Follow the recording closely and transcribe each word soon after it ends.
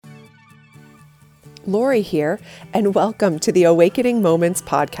Lori here, and welcome to the Awakening Moments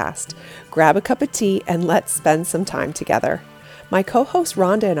podcast. Grab a cup of tea and let's spend some time together. My co-host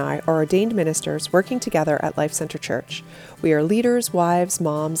Rhonda and I are ordained ministers working together at Life Center Church. We are leaders, wives,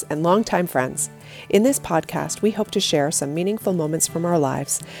 moms, and longtime friends. In this podcast, we hope to share some meaningful moments from our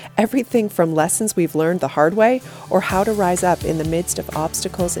lives, everything from lessons we've learned the hard way or how to rise up in the midst of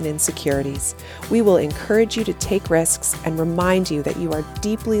obstacles and insecurities. We will encourage you to take risks and remind you that you are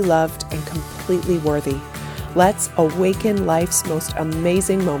deeply loved and completely worthy. Let's awaken life's most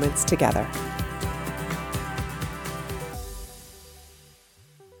amazing moments together.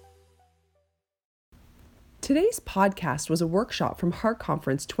 Today's podcast was a workshop from Heart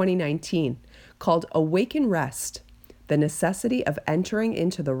Conference 2019 called Awaken Rest, the Necessity of Entering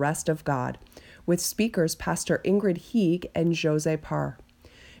into the Rest of God, with speakers Pastor Ingrid Heeg and Jose Parr.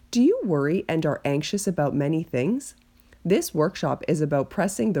 Do you worry and are anxious about many things? This workshop is about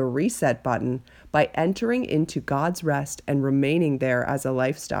pressing the reset button by entering into God's rest and remaining there as a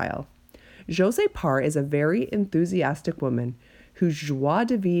lifestyle. Jose Parr is a very enthusiastic woman whose joie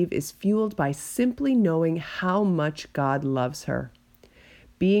de vivre is fueled by simply knowing how much God loves her.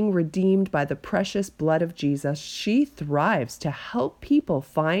 Being redeemed by the precious blood of Jesus, she thrives to help people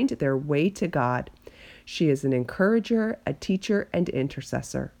find their way to God. She is an encourager, a teacher, and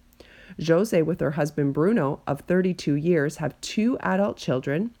intercessor. Jose, with her husband Bruno, of 32 years, have 2 adult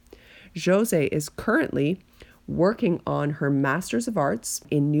children. Jose is currently working on her Master's of Arts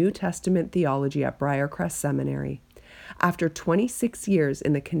in New Testament theology at Briarcrest Seminary. After 26 years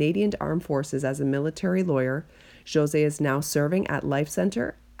in the Canadian Armed Forces as a military lawyer, Jose is now serving at Life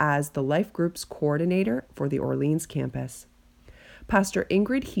Center as the Life Group's coordinator for the Orleans campus. Pastor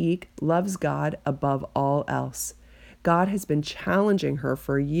Ingrid Heeg loves God above all else. God has been challenging her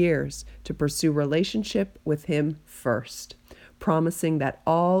for years to pursue relationship with Him first, promising that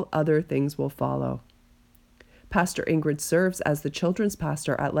all other things will follow. Pastor Ingrid serves as the children's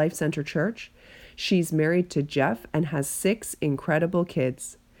pastor at Life Center Church. She's married to Jeff and has 6 incredible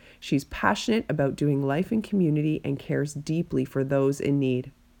kids. She's passionate about doing life in community and cares deeply for those in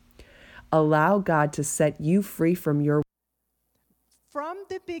need. Allow God to set you free from your... From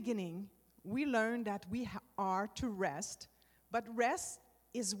the beginning, we learned that we are to rest, but rest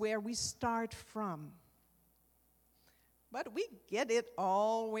is where we start from. But we get it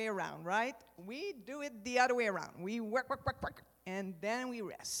all the way around, right? We do it the other way around. We work, and then we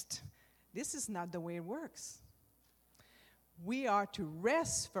rest. This is not the way it works. We are to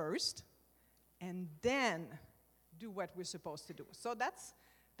rest first and then do what we're supposed to do. So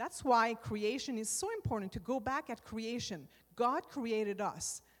that's why creation is so important, to go back at creation. God created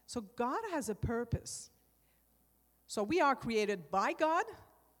us. So God has a purpose. So we are created by God,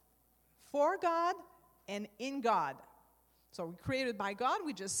 for God, and in God. So we're created by God.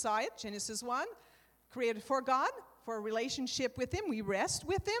 We just saw it, Genesis 1. Created for God, for a relationship with Him. We rest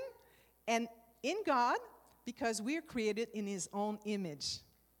with Him. And in God, because we are created in His own image.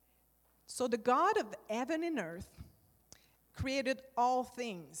 So the God of heaven and earth created all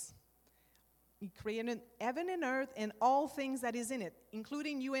things. He created heaven and earth and all things that is in it,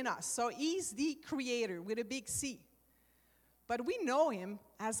 including you and us. So He's the creator with a big C. But we know Him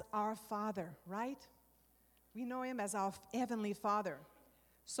as our Father, right? We know Him as our Heavenly Father.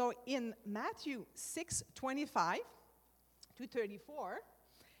 So in Matthew 6:25 to 34,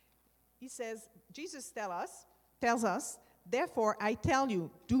 He says, Jesus tells us, therefore I tell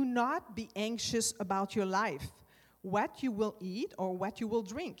you, do not be anxious about your life, what you will eat or what you will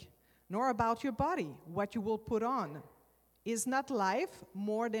drink, nor about your body, what you will put on. Is not life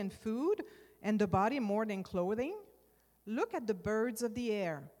more than food, and the body more than clothing? Look at the birds of the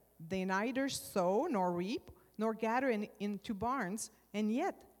air. They neither sow nor reap, nor gather into barns, and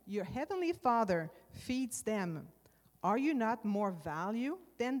yet your heavenly Father feeds them. Are you not more value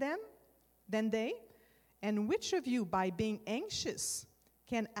than they? And which of you, by being anxious,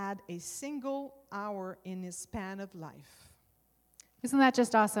 can add a single hour in his span of life? Isn't that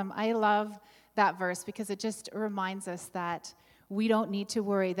just awesome? I love that verse because it just reminds us that we don't need to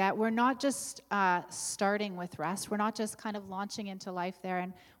worry, that we're not just starting with rest. We're not just kind of launching into life there.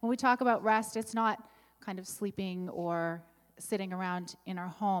 And when we talk about rest, it's not kind of sleeping or sitting around in our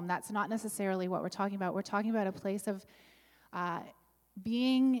home. That's not necessarily what we're talking about. We're talking about a place of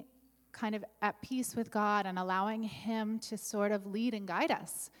being kind of at peace with God and allowing Him to sort of lead and guide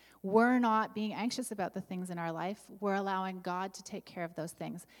us. We're not being anxious about the things in our life. We're allowing God to take care of those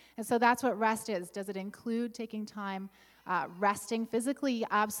things. And so that's what rest is. Does it include taking time resting physically?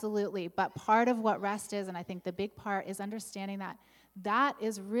 Absolutely. But part of what rest is, and I think the big part, is understanding that that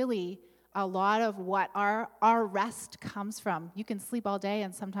is really a lot of what our rest comes from. You can sleep all day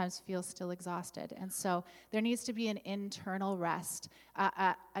and sometimes feel still exhausted. And so there needs to be an internal rest.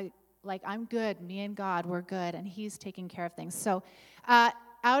 Like, I'm good, me and God, we're good, and he's taking care of things. So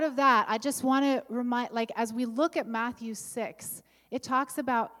out of that, I just want to remind, like, as we look at Matthew 6, it talks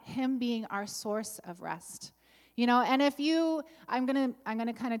about him being our source of rest. You know, and if you, I'm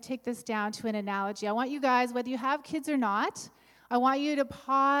gonna kind of take this down to an analogy. I want you guys, whether you have kids or not, I want you to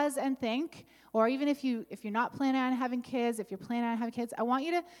pause and think, or even if you're not planning on having kids, if you're planning on having kids, I want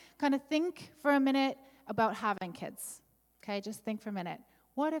you to kind of think for a minute about having kids. Okay, just think for a minute.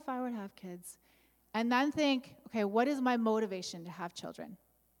 What if I were to have kids? And then think, okay, what is my motivation to have children?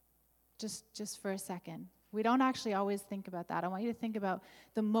 Just for a second. We don't actually always think about that. I want you to think about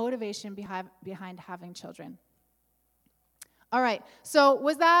the motivation behind having children. All right, so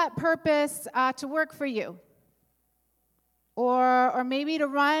was that purpose to work for you? Or maybe to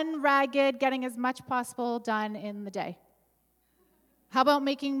run ragged, getting as much possible done in the day? How about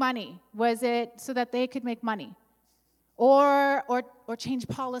making money? Was it so that they could make money? Or change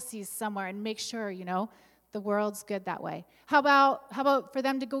policies somewhere and make sure, you know, the world's good that way? How about for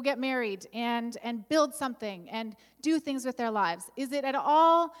them to go get married and build something and do things with their lives? Is it at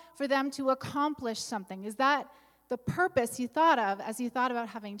all for them to accomplish something? Is that the purpose you thought of as you thought about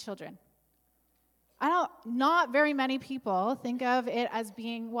having children? Not very many people think of it as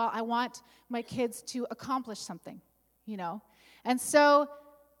being, well, I want my kids to accomplish something, you know? And so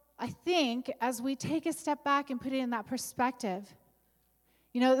I think as we take a step back and put it in that perspective,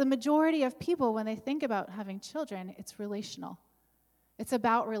 you know, the majority of people, when they think about having children, it's relational. It's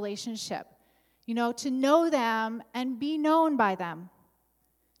about relationship. You know, to know them and be known by them,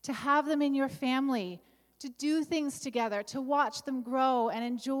 to have them in your family, to do things together, to watch them grow and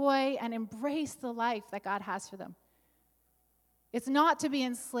enjoy and embrace the life that God has for them. It's not to be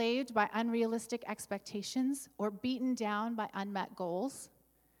enslaved by unrealistic expectations or beaten down by unmet goals.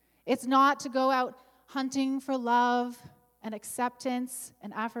 It's not to go out hunting for love and acceptance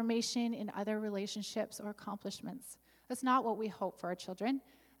and affirmation in other relationships or accomplishments. That's not what we hope for our children.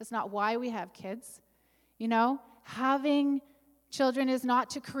 That's not why we have kids. You know, having children is not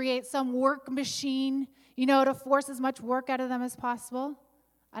to create some work machine, you know, to force as much work out of them as possible.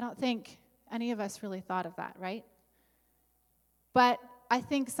 I don't think any of us really thought of that, right? But I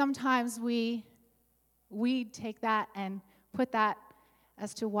think sometimes we take that and put that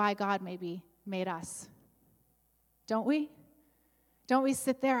as to why God maybe made us. Don't we? Don't we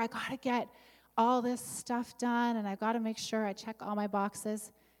sit there, I got to get all this stuff done, and I got to make sure I check all my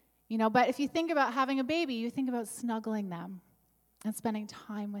boxes. You know, but if you think about having a baby, you think about snuggling them and spending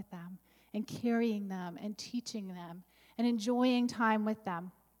time with them and carrying them and teaching them and enjoying time with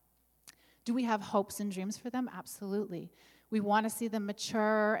them. Do we have hopes and dreams for them? Absolutely. We want to see them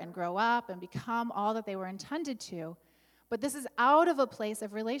mature and grow up and become all that they were intended to. But this is out of a place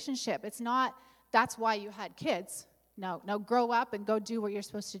of relationship. It's not, that's why you had kids. No, grow up and go do what you're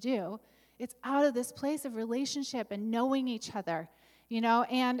supposed to do. It's out of this place of relationship and knowing each other, you know.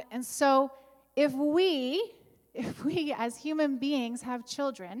 And so if we as human beings have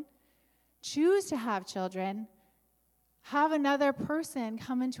children, choose to have children, have another person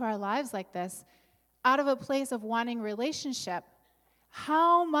come into our lives like this, out of a place of wanting relationship,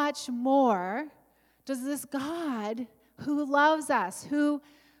 how much more does this God who loves us, who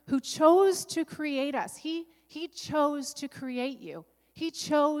chose to create us, he chose to create you. He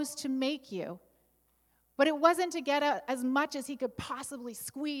chose to make you. But it wasn't to get as much as he could possibly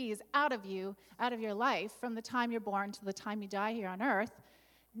squeeze out of you, out of your life, from the time you're born to the time you die here on earth.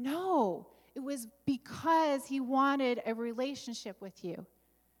 No, it was because he wanted a relationship with you.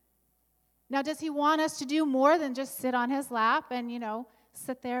 Now, does he want us to do more than just sit on his lap and, you know,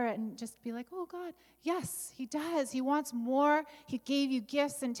 sit there and just be like, oh, God? Yes, he does. He wants more. He gave you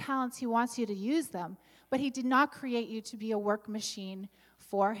gifts and talents. He wants you to use them. But he did not create you to be a work machine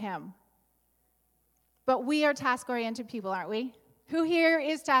for him. But we are task-oriented people, aren't we? Who here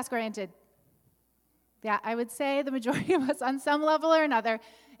is task-oriented? Yeah, I would say the majority of us on some level or another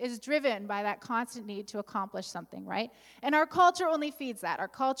is driven by that constant need to accomplish something, right? And our culture only feeds that. Our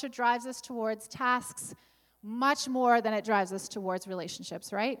culture drives us towards tasks much more than it drives us towards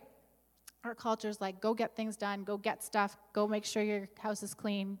relationships, right? Our culture's like, go get things done, go get stuff, go make sure your house is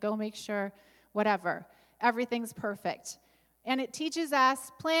clean, go make sure whatever. Everything's perfect. And it teaches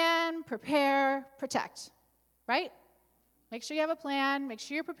us plan, prepare, protect, right? Make sure you have a plan, make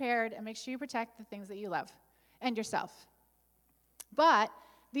sure you're prepared, and make sure you protect the things that you love and yourself. But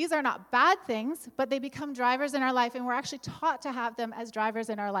these are not bad things, but they become drivers in our life, and we're actually taught to have them as drivers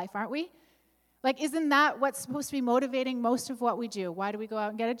in our life, aren't we? Like, isn't that what's supposed to be motivating most of what we do? Why do we go out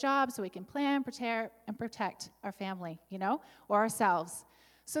and get a job? So we can plan, prepare, and protect our family, or ourselves.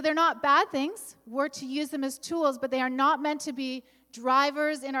 So they're not bad things. We're to use them as tools, but they are not meant to be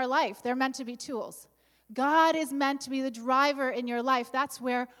drivers in our life. They're meant to be tools. God is meant to be the driver in your life. That's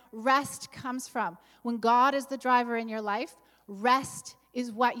where rest comes from. When God is the driver in your life, rest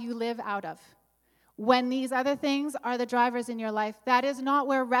is what you live out of. When these other things are the drivers in your life, that is not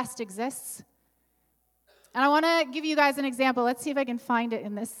where rest exists. And I want to give you guys an example. Let's see if I can find it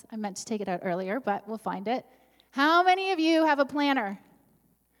in this. I meant to take it out earlier, but we'll find it. How many of you have a planner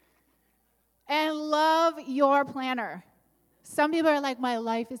and love your planner? Some people are like, my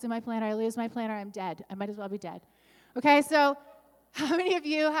life is in my planner. I lose my planner, I'm dead. I might as well be dead. Okay, so how many of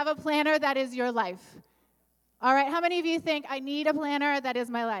you have a planner that is your life? All right, how many of you think, I need a planner that is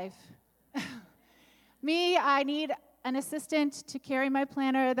my life? Me, I need an assistant to carry my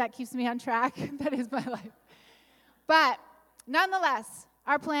planner that keeps me on track. That is my life. But nonetheless,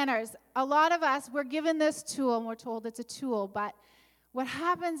 our planners, a lot of us, we're given this tool and we're told it's a tool, but what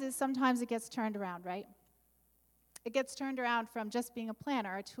happens is sometimes it gets turned around, right? It gets turned around from just being a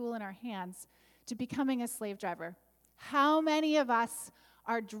planner, a tool in our hands, to becoming a slave driver. How many of us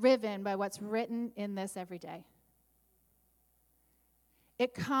are driven by what's written in this every day?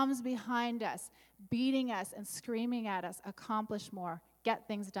 It comes behind us, beating us and screaming at us, accomplish more, get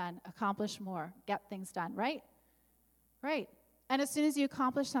things done, accomplish more, get things done, right? Right. And as soon as you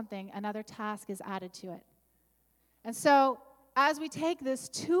accomplish something, another task is added to it. And so as we take this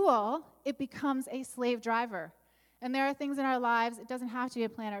tool, it becomes a slave driver. And there are things in our lives, it doesn't have to be a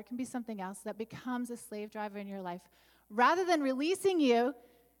planner, it can be something else that becomes a slave driver in your life. Rather than releasing you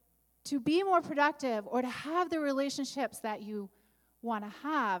to be more productive or to have the relationships that you want to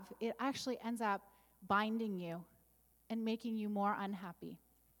have, it actually ends up binding you and making you more unhappy.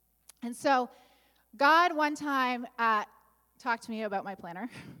 And so God one time talked to me about my planner,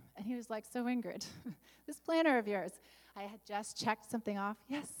 and he was like, so Ingrid, this planner of yours, I had just checked something off,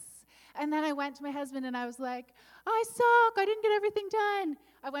 yes. And then I went to my husband and I was like, I suck, I didn't get everything done.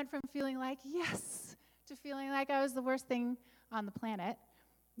 I went from feeling like, yes, to feeling like I was the worst thing on the planet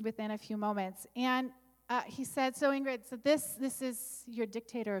within a few moments. And he said, so Ingrid, so this is your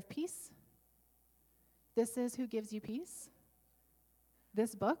dictator of peace? This is who gives you peace?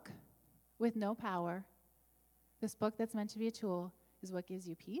 This book with no power, this book that's meant to be a tool, is what gives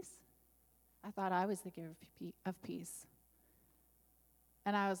you peace? I thought I was the giver of peace.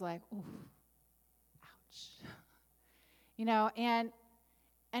 And I was like, ooh, ouch.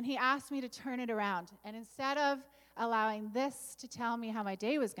 And he asked me to turn it around. And instead of allowing this to tell me how my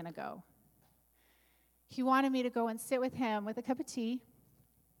day was going to go, he wanted me to go and sit with him with a cup of tea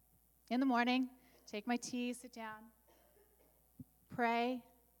in the morning, take my tea, sit down, pray,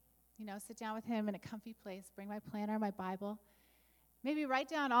 sit down with him in a comfy place, bring my planner, my Bible, maybe write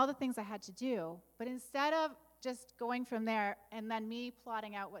down all the things I had to do. But instead of just going from there and then me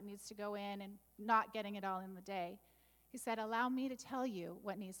plotting out what needs to go in and not getting it all in the day, he said, allow me to tell you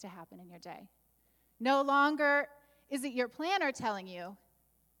what needs to happen in your day. No longer is it your planner telling you,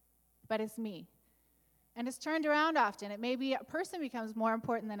 but it's me. And it's turned around often. It may be a person becomes more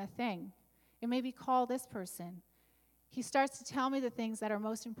important than a thing. It may be call this person. He starts to tell me the things that are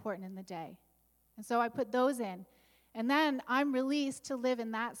most important in the day. And so I put those in. And then I'm released to live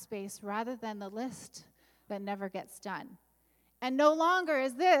in that space rather than the list that never gets done. And no longer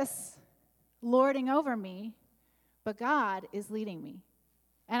is this lording over me, but God is leading me.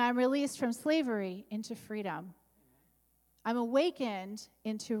 And I'm released from slavery into freedom. I'm awakened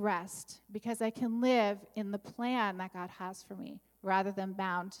into rest because I can live in the plan that God has for me rather than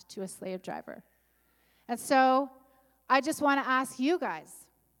bound to a slave driver. And so I just want to ask you guys,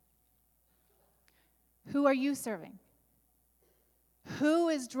 who are you serving? Who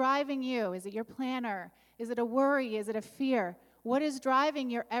is driving you? Is it your planner? Is it a worry? Is it a fear? What is driving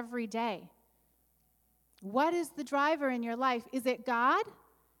your every day? What is the driver in your life? Is it God?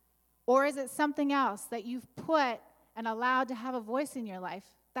 Or is it something else that you've put and allowed to have a voice in your life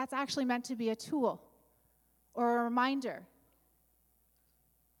that's actually meant to be a tool or a reminder?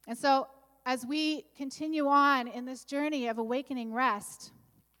 And so as we continue on in this journey of awakening rest,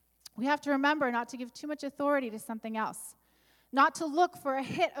 we have to remember not to give too much authority to something else, not to look for a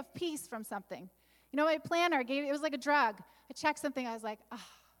hit of peace from something. My planner it was like a drug. I checked something, I was like,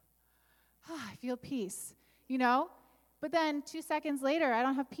 I feel peace, But then 2 seconds later, I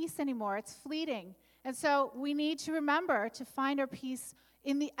don't have peace anymore. It's fleeting. And so we need to remember to find our peace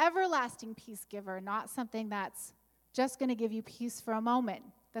in the everlasting peace giver, not something that's just going to give you peace for a moment,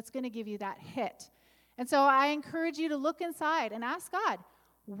 that's going to give you that hit. And so I encourage you to look inside and ask God,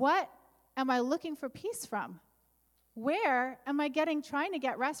 what am I looking for peace from? Where am I trying to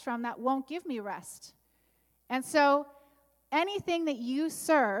get rest from that won't give me rest? And so anything that you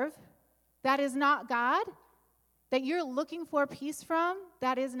serve that is not God, that you're looking for peace from,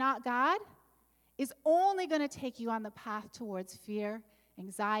 that is not God, is only going to take you on the path towards fear,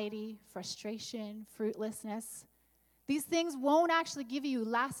 anxiety, frustration, fruitlessness. These things won't actually give you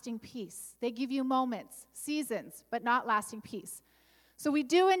lasting peace. They give you moments, seasons, but not lasting peace. So we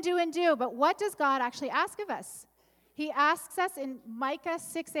do and do and do, but what does God actually ask of us? He asks us in Micah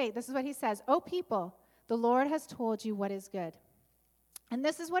 6:8, this is what he says, "O people, the Lord has told you what is good." And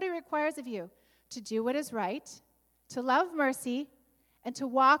this is what he requires of you, to do what is right, to love mercy, and to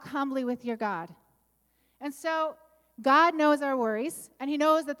walk humbly with your God. And so God knows our worries, and he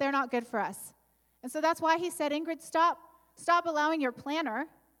knows that they're not good for us. And so that's why he said, Ingrid, stop allowing your planner,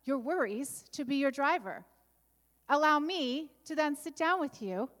 your worries, to be your driver. Allow me to then sit down with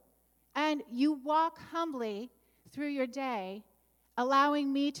you, and you walk humbly through your day,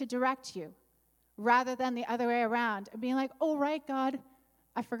 allowing me to direct you, rather than the other way around, and being like, oh, right, God,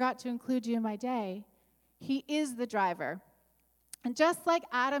 I forgot to include you in my day. He is the driver. And just like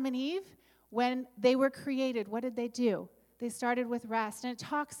Adam and Eve, when they were created, what did they do? They started with rest. And it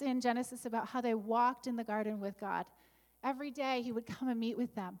talks in Genesis about how they walked in the garden with God. Every day he would come and meet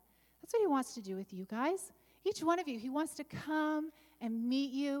with them. That's what he wants to do with you guys. Each one of you, he wants to come and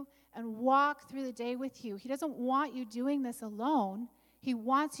meet you and walk through the day with you. He doesn't want you doing this alone. He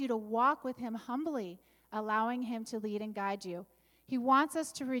wants you to walk with him humbly, allowing him to lead and guide you. He wants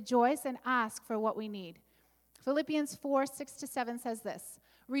us to rejoice and ask for what we need. Philippians 4:6-7 says this,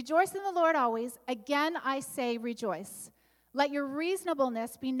 "Rejoice in the Lord always. Again I say rejoice. Let your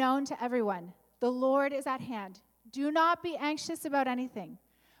reasonableness be known to everyone. The Lord is at hand. Do not be anxious about anything,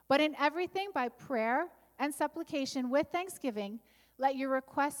 but in everything by prayer and supplication with thanksgiving, let your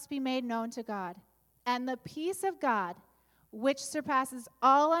requests be made known to God. And the peace of God, which surpasses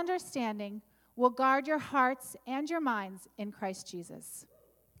all understanding, will guard your hearts and your minds in Christ Jesus."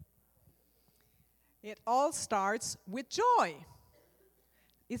 It all starts with joy.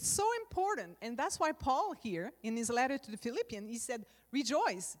 It's so important, and that's why Paul here, in his letter to the Philippians, he said,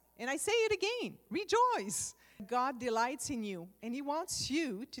 rejoice. And I say it again, rejoice. God delights in you, and he wants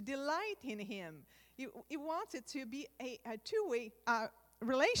you to delight in him. He wants it to be a two-way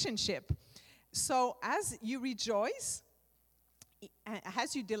relationship. So as you rejoice,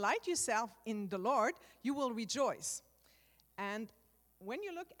 as you delight yourself in the Lord, you will rejoice. And when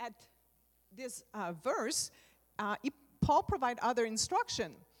you look at this verse, Paul provided other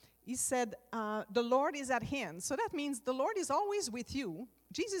instruction. He said, the Lord is at hand. So that means the Lord is always with you.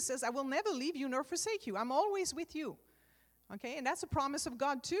 Jesus says, I will never leave you nor forsake you. I'm always with you. Okay, and that's a promise of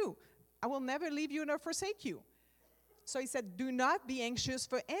God too. I will never leave you nor forsake you. So he said, do not be anxious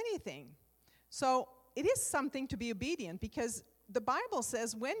for anything. So it is something to be obedient, because the Bible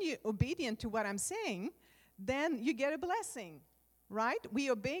says when you're obedient to what I'm saying, then you get a blessing, right? We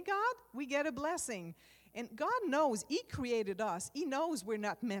obey God, we get a blessing. And God knows, he created us. He knows we're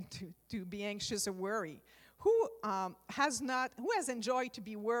not meant to be anxious or worry. Who has enjoyed to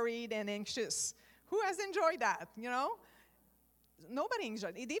be worried and anxious? Who has enjoyed that, you know? Nobody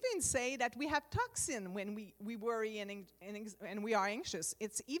enjoyed it. It even say that we have toxin when we worry and we are anxious.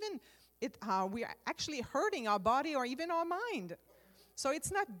 We are actually hurting our body or even our mind. So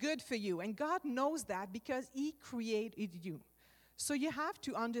it's not good for you. And God knows that because he created you. So you have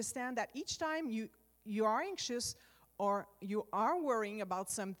to understand that each time you are anxious or you are worrying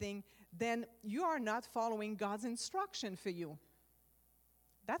about something, then you are not following God's instruction for you.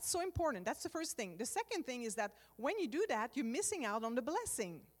 That's so important. That's the first thing. The second thing is that when you do that, you're missing out on the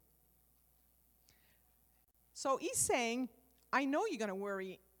blessing. So he's saying, I know you're going to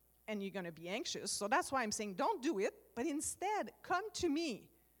worry and you're going to be anxious, so that's why I'm saying don't do it, but instead come to me.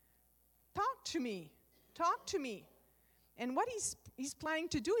 Talk to me. Talk to me. And what he's planning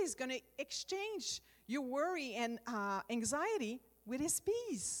to do is going to exchange your worry and anxiety with his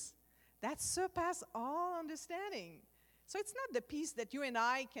peace. That surpasses all understanding. So it's not the peace that you and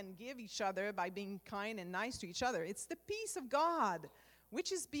I can give each other by being kind and nice to each other. It's the peace of God,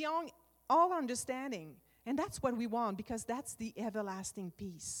 which is beyond all understanding. And that's what we want, because that's the everlasting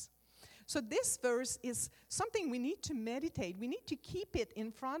peace. So this verse is something we need to meditate. We need to keep it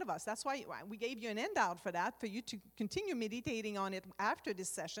in front of us. That's why we gave you an handout for that, for you to continue meditating on it after this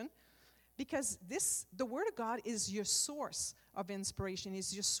session. Because the Word of God is your source of inspiration,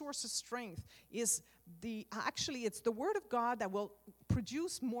 is your source of strength, it's the Word of God that will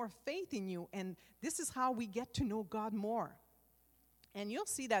produce more faith in you, and this is how we get to know God more. And you'll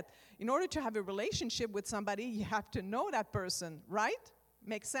see that in order to have a relationship with somebody, you have to know that person, right?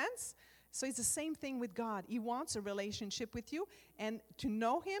 Makes sense? So it's the same thing with God. He wants a relationship with you, and to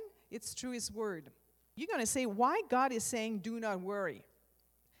know him, it's through his word. You're going to say, why God is saying, do not worry?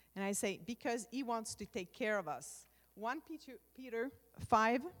 And I say, because he wants to take care of us. 1 Peter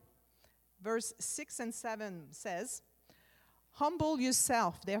 5, verse 6 and 7 says, humble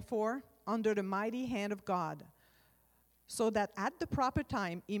yourself, therefore, under the mighty hand of God, so that at the proper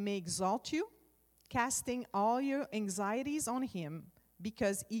time he may exalt you, casting all your anxieties on him,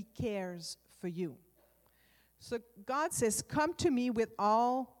 because he cares for you. So God says, come to me with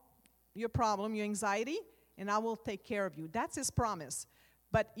all your problem, your anxiety, and I will take care of you. That's his promise.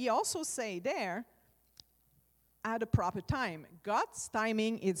 But he also say there, at a proper time. God's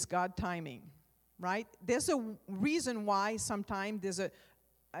timing is God timing, right? There's a reason why sometimes there's a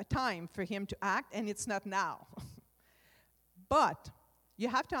time for him to act, and it's not now. But you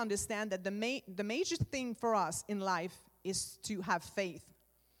have to understand that the major thing for us in life is to have faith,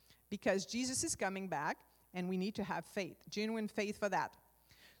 because Jesus is coming back, and we need to have faith, genuine faith for that.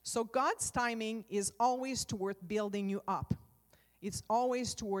 So God's timing is always toward building you up. It's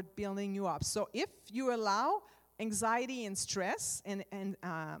always toward building you up. So if you allow anxiety and stress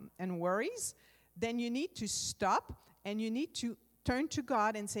and worries, then you need to stop, and you need to turn to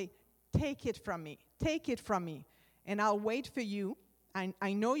God and say, take it from me, and I'll wait for you.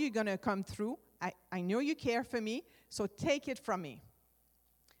 I know you're going to come through. I know you care for me, so take it from me.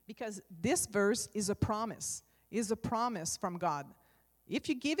 Because this verse is a promise from God. If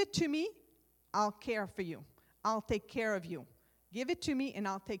you give it to me, I'll care for you. I'll take care of you. Give it to me, and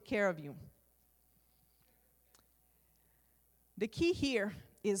I'll take care of you. The key here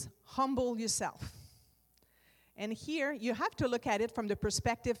is humble yourself. And here, you have to look at it from the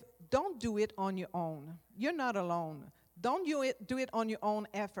perspective, don't do it on your own. You're not alone. Don't do it on your own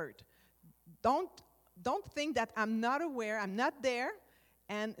effort. Don't think that I'm not aware, I'm not there,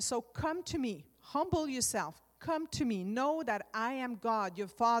 and so come to me. Humble yourself. Come to me. Know that I am God, your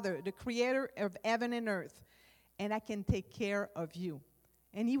Father, the creator of heaven and earth, and I can take care of you.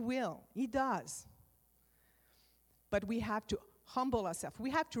 And he will. He does. But we have to humble ourselves.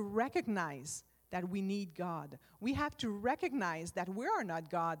 We have to recognize that we need God. We have to recognize that we are not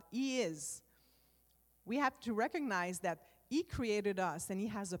God. He is. We have to recognize that he created us, and he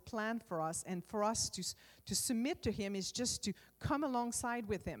has a plan for us, and for us to submit to him is just to come alongside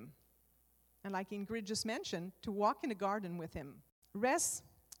with him. And like Ingrid just mentioned, to walk in the garden with him. Rest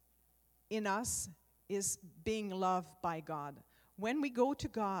in us is being loved by God. When we go to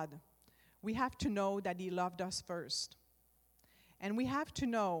God, we have to know that he loved us first. And we have to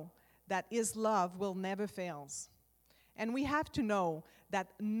know that his love will never fail. And we have to know that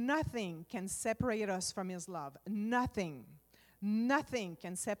nothing can separate us from his love. Nothing. Nothing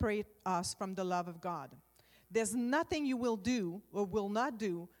can separate us from the love of God. There's nothing you will do or will not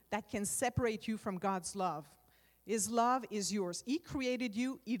do that can separate you from God's love. His love is yours. He created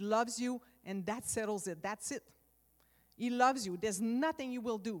you, he loves you, and that settles it. That's it. He loves you. There's nothing you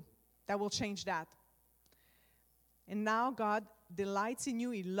will do that will change that. And now God delights in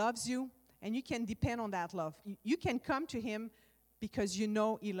you, he loves you, and you can depend on that love. You can come to him because you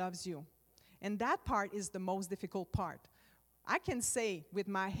know he loves you. And that part is the most difficult part. I can say with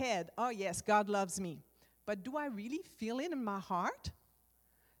my head, oh yes, God loves me. But do I really feel it in my heart?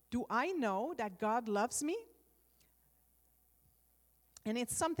 Do I know that God loves me? And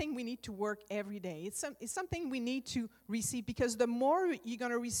it's something we need to work every day. It's something we need to receive, because the more you're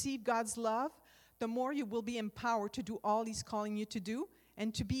going to receive God's love, the more you will be empowered to do all he's calling you to do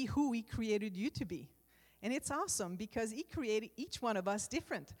and to be who he created you to be. And it's awesome because he created each one of us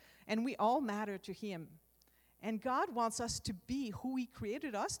different, and we all matter to him. And God wants us to be who he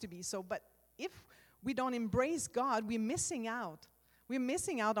created us to be. So, but if we don't embrace God, we're missing out. We're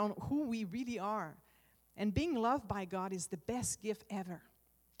missing out on who we really are. And being loved by God is the best gift ever.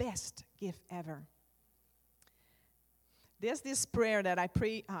 Best gift ever. There's this prayer that I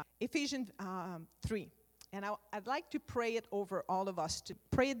pray, Ephesians 3. And I'd like to pray it over all of us. To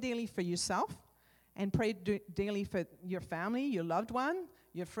pray it daily for yourself, and pray daily for your family, your loved one,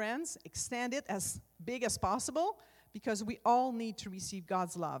 your friends. Extend it as big as possible, because we all need to receive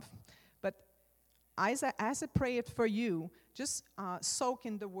God's love. But as I pray it for you, just soak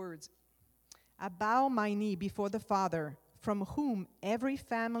in the words. I bow my knee before the Father, from whom every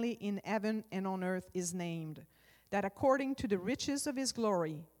family in heaven and on earth is named, that according to the riches of his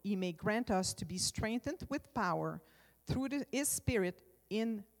glory, he may grant us to be strengthened with power through his Spirit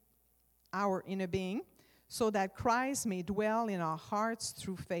in our inner being, so that Christ may dwell in our hearts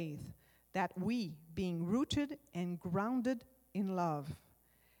through faith, that we, being rooted and grounded in love,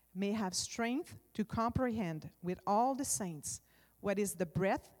 may have strength to comprehend with all the saints what is the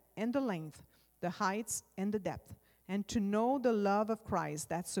breadth and the length, the heights and the depth, and to know the love of Christ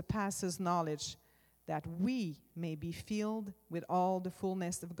that surpasses knowledge, that we may be filled with all the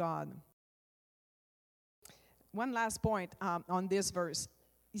fullness of God. One last point on this verse.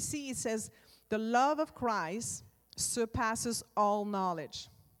 You see, it says, the love of Christ surpasses all knowledge.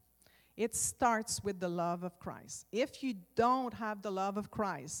 It starts with the love of Christ. If you don't have the love of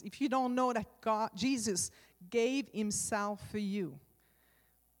Christ, if you don't know that Jesus gave himself for you,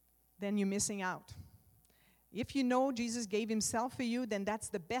 then you're missing out. If you know Jesus gave himself for you, then that's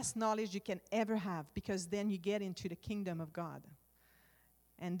the best knowledge you can ever have, because then you get into the kingdom of God.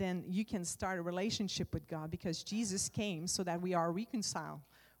 And then you can start a relationship with God, because Jesus came so that we are reconciled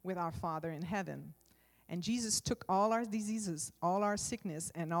with our Father in heaven. And Jesus took all our diseases, all our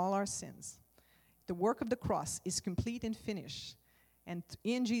sickness, and all our sins. The work of the cross is complete and finished. And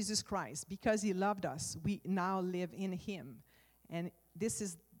in Jesus Christ, because he loved us, we now live in him. And this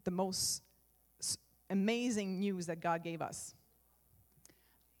is the most amazing news that God gave us.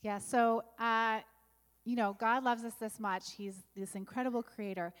 Yeah, so, God loves us this much. He's this incredible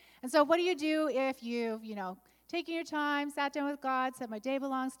creator. And so what do you do if you've, taken your time, sat down with God, said, my day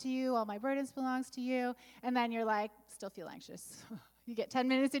belongs to you, all my burdens belongs to you, and then you're like, still feel anxious. You get 10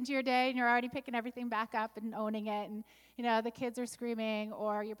 minutes into your day, and you're already picking everything back up and owning it, and, the kids are screaming,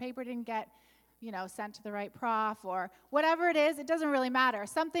 or your paper didn't get, sent to the right prof, or whatever it is, it doesn't really matter.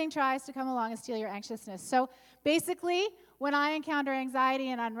 Something tries to come along and steal your anxiousness. So basically, when I encounter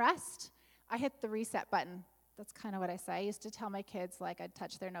anxiety and unrest, I hit the reset button. That's kind of what I say. I used to tell my kids, I'd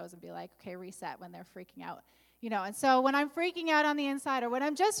touch their nose and be like, okay, reset, when they're freaking out. And so when I'm freaking out on the inside, or when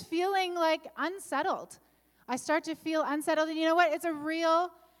I'm just feeling unsettled, I start to feel unsettled. And you know what? It's a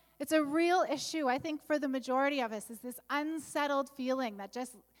real issue, I think, for the majority of us, is this unsettled feeling that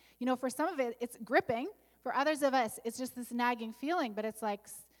just, for some of it, it's gripping. For others of us, it's just this nagging feeling, but it's like,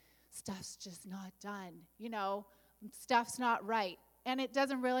 stuff's just not done. Stuff's not right. And it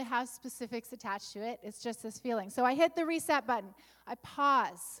doesn't really have specifics attached to it. It's just this feeling. So I hit the reset button. I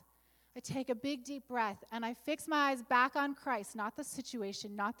pause. I take a big, deep breath, and I fix my eyes back on Christ, not the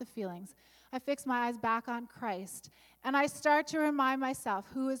situation, not the feelings. I fix my eyes back on Christ, and I start to remind myself,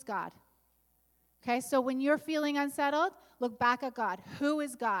 who is God? Okay, so when you're feeling unsettled, look back at God. Who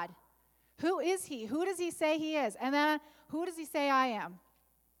is God? Who is he? Who does he say he is? And then, who does he say I am?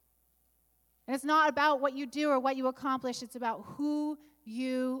 And it's not about what you do or what you accomplish. It's about who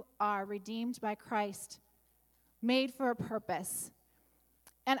you are, redeemed by Christ, made for a purpose.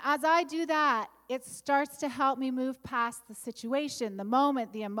 And as I do that, it starts to help me move past the situation, the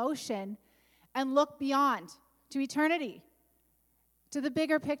moment, the emotion, and look beyond to eternity, to the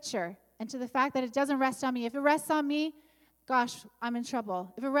bigger picture, and to the fact that it doesn't rest on me. If it rests on me, gosh, I'm in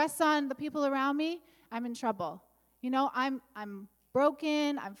trouble. If it rests on the people around me, I'm in trouble. I'm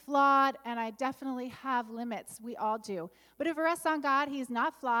broken, I'm flawed, and I definitely have limits. We all do. But if it rests on God, he's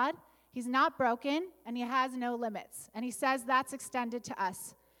not flawed, he's not broken, and he has no limits. And he says that's extended to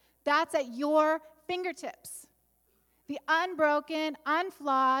us. That's at your fingertips. The unbroken,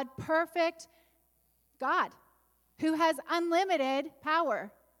 unflawed, perfect God, who has unlimited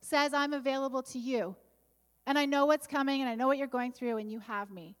power, says I'm available to you. And I know what's coming, and I know what you're going through, and you have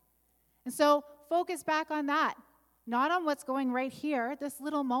me. And so focus back on that. Not on what's going right here, this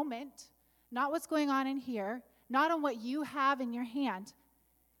little moment, not what's going on in here, not on what you have in your hand.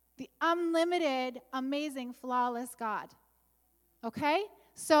 The unlimited, amazing, flawless God. Okay?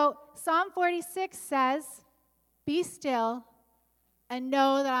 So Psalm 46 says, be still and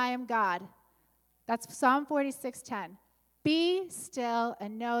know that I am God. That's Psalm 46:10. Be still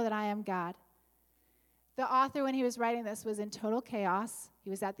and know that I am God. The author, when he was writing this, was in total chaos. He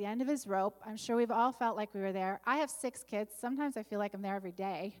was at the end of his rope. I'm sure we've all felt like we were there. I have 6 kids. Sometimes I feel like I'm there every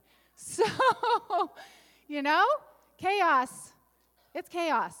day. So, chaos. It's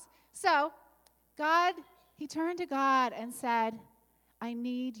chaos. So, he turned to God and said, I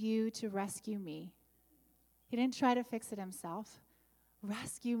need you to rescue me. He didn't try to fix it himself.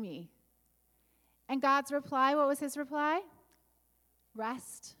 Rescue me. And God's reply, what was his reply?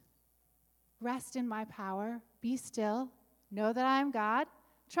 Rest. Rest in my power. Be still. Know that I am God.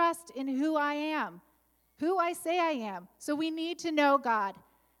 Trust in who I am, who I say I am. So we need to know God.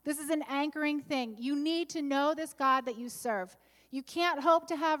 This is an anchoring thing. You need to know this God that you serve. You can't hope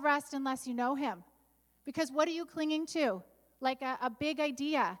to have rest unless you know him. Because what are you clinging to? Like a big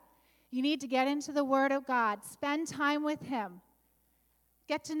idea. You need to get into the Word of God. Spend time with him.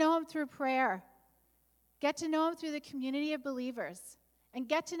 Get to know him through prayer. Get to know him through the community of believers. And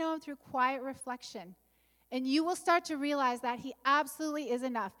get to know him through quiet reflection. And you will start to realize that he absolutely is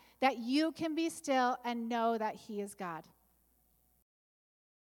enough. That you can be still and know that he is God.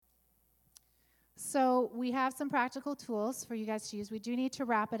 So we have some practical tools for you guys to use. We do need to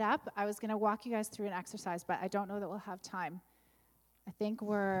wrap it up. I was going to walk you guys through an exercise, but I don't know that we'll have time. I think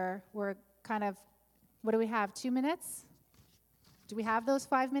we're kind of, what do we have, 2 minutes? Do we have those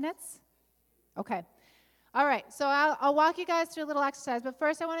 5 minutes? Okay. All right, so I'll walk you guys through a little exercise, but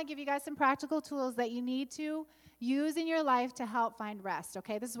first I want to give you guys some practical tools that you need to use in your life to help find rest,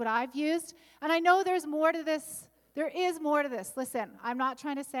 okay? This is what I've used, and I know there's more to this. There is more to this. Listen, I'm not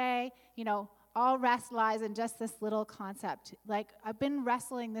trying to say, all rest lies in just this little concept. Like, I've been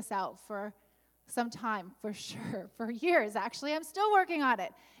wrestling this out for some time, for sure, for years, actually. I'm still working on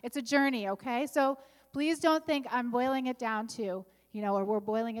it. It's a journey, okay? So please don't think I'm boiling it down to, or we're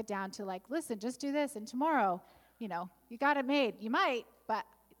boiling it down to like, listen, just do this, and tomorrow, you got it made. You might, but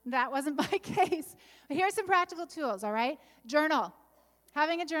that wasn't my case. But here's some practical tools, all right? Journal.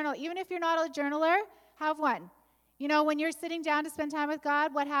 Having a journal. Even if you're not a journaler, have one. When you're sitting down to spend time with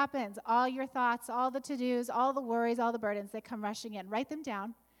God, what happens? All your thoughts, all the to-dos, all the worries, all the burdens, they come rushing in. Write them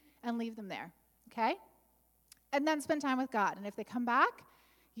down and leave them there, okay? And then spend time with God. And if they come back,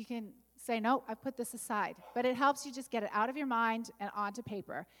 you can say, no, I put this aside. But it helps you just get it out of your mind and onto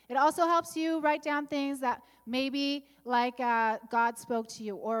paper. It also helps you write down things that maybe like God spoke to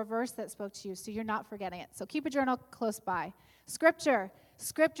you or a verse that spoke to you so you're not forgetting it. So keep a journal close by. Scripture.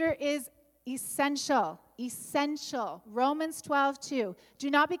 Scripture is essential. Romans 12:2.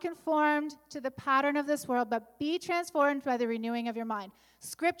 Do not be conformed to the pattern of this world, but be transformed by the renewing of your mind.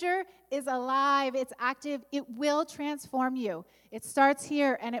 Scripture is alive. It's active. It will transform you. It starts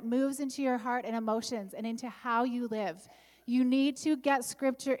here, and it moves into your heart and emotions and into how you live. You need to get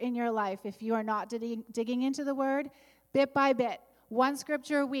Scripture in your life if you are not digging into the Word bit by bit. One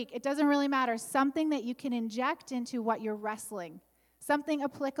Scripture a week. It doesn't really matter. Something that you can inject into what you're wrestling. Something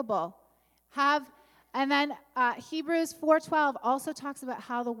applicable. And then Hebrews 4:12 also talks about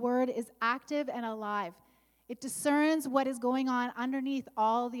how the Word is active and alive. It discerns what is going on underneath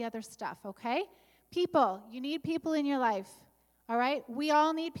all the other stuff, okay? People, you need people in your life, all right? We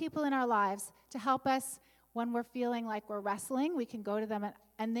all need people in our lives to help us when we're feeling like we're wrestling. We can go to them,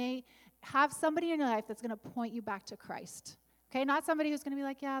 and they have somebody in your life that's going to point you back to Christ, okay? Not somebody who's going to be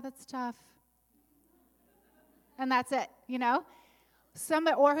like, yeah, that's tough. And that's it,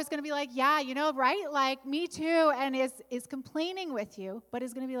 Somebody, or who's going to be like, yeah, right? Like, me too, and is complaining with you, but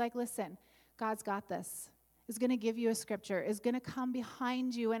is going to be like, listen, God's got this. Is going to give you a scripture, is going to come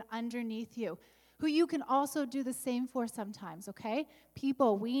behind you and underneath you, who you can also do the same for sometimes, okay?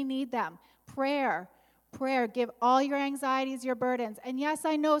 People, we need them. Prayer, give all your anxieties, your burdens. And yes,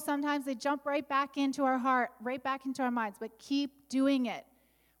 I know sometimes they jump right back into our heart, right back into our minds, but keep doing it.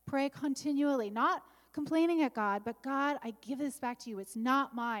 Pray continually, not complaining at God, but God, I give this back to you. It's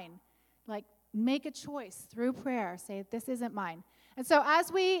not mine. Like, make a choice through prayer. Say, this isn't mine. And so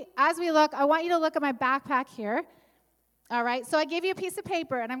as we look, I want you to look at my backpack here. All right, so I gave you a piece of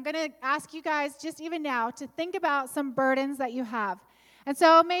paper, and I'm going to ask you guys just even now to think about some burdens that you have. And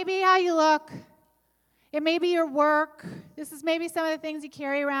so maybe how you look, it may be your work. This is maybe some of the things you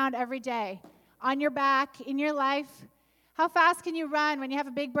carry around every day on your back, in your life. How fast can you run when you have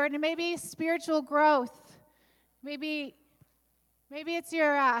a big burden? Maybe spiritual growth. Maybe it's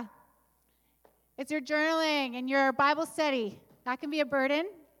your journaling and your Bible study. That can be a burden.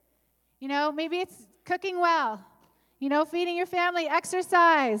 Maybe it's cooking well. Feeding your family,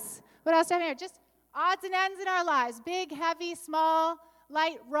 exercise. What else do I have here? Just odds and ends in our lives. Big, heavy, small,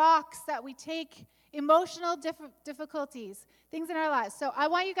 light rocks that we take, emotional difficulties, things in our lives. So I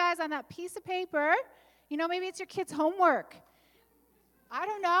want you guys on that piece of paper, maybe it's your kids' homework. I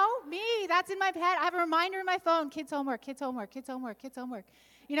don't know. Me, that's in my head. I have a reminder in my phone, kids' homework, kids' homework, kids' homework, kids' homework.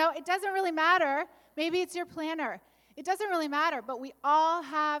 It doesn't really matter. Maybe it's your planner. It doesn't really matter, but we all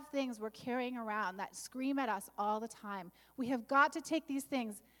have things we're carrying around that scream at us all the time. We have got to take these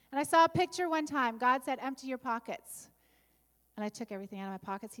things. And I saw a picture one time. God said, empty your pockets. And I took everything out of my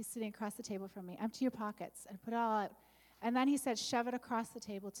pockets. He's sitting across the table from me. Empty your pockets and put it all out. And then he said, shove it across the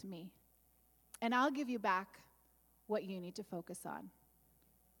table to me. And I'll give you back what you need to focus on.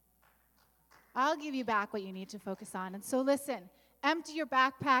 I'll give you back what you need to focus on. And so listen, empty your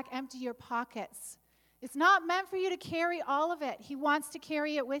backpack, empty your pockets. It's not meant for you to carry all of it. He wants to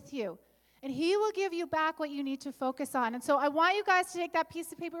carry it with you. And he will give you back what you need to focus on. And so I want you guys to take that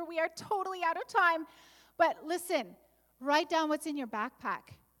piece of paper. We are totally out of time. But listen, write down what's in your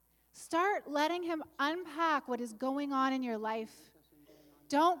backpack. Start letting him unpack what is going on in your life.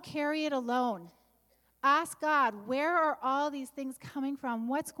 Don't carry it alone. Ask God, where are all these things coming from?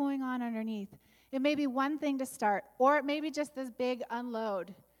 What's going on underneath? It may be one thing to start, or it may be just this big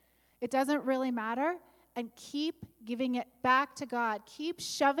unload. It doesn't really matter. and keep giving it back to God. Keep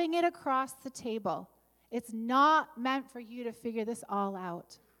shoving it across the table. It's not meant for you to figure this all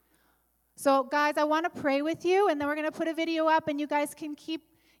out. So, guys, I want to pray with you, and then we're going to put a video up, and you guys can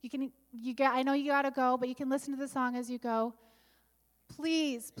I know you got to go, but you can listen to the song as you go.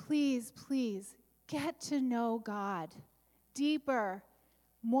 Please, please, please get to know God deeper,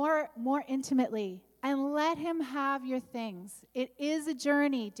 more intimately, and let him have your things. It is a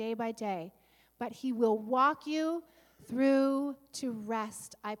journey day by day, but he will walk you through to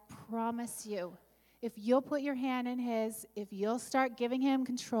rest. I promise you. If you'll put your hand in his, if you'll start giving him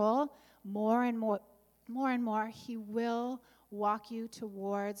control more and more, he will walk you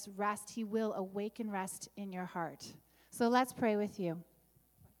towards rest. He will awaken rest in your heart. So let's pray with you.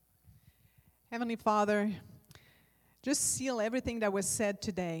 Heavenly Father, just seal everything that was said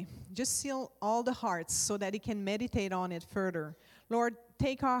today. Just seal all the hearts so that he can meditate on it further. Lord,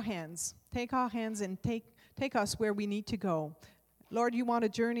 take our hands and take us where we need to go. Lord, you want to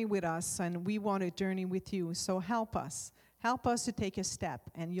journey with us, and we want to journey with you. So help us. Help us to take a step,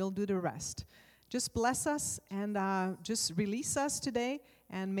 and you'll do the rest. Just bless us and just release us today,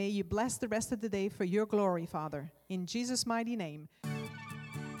 and may you bless the rest of the day for your glory, Father. In Jesus' mighty name.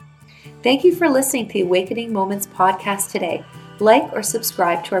 Thank you for listening to the Awakening Moments podcast today. Like or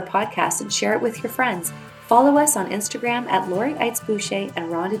subscribe to our podcast and share it with your friends. Follow us on Instagram at Lori Eitz Boucher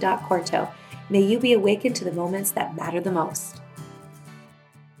and Rhonda.Corto. May you be awakened to the moments that matter the most.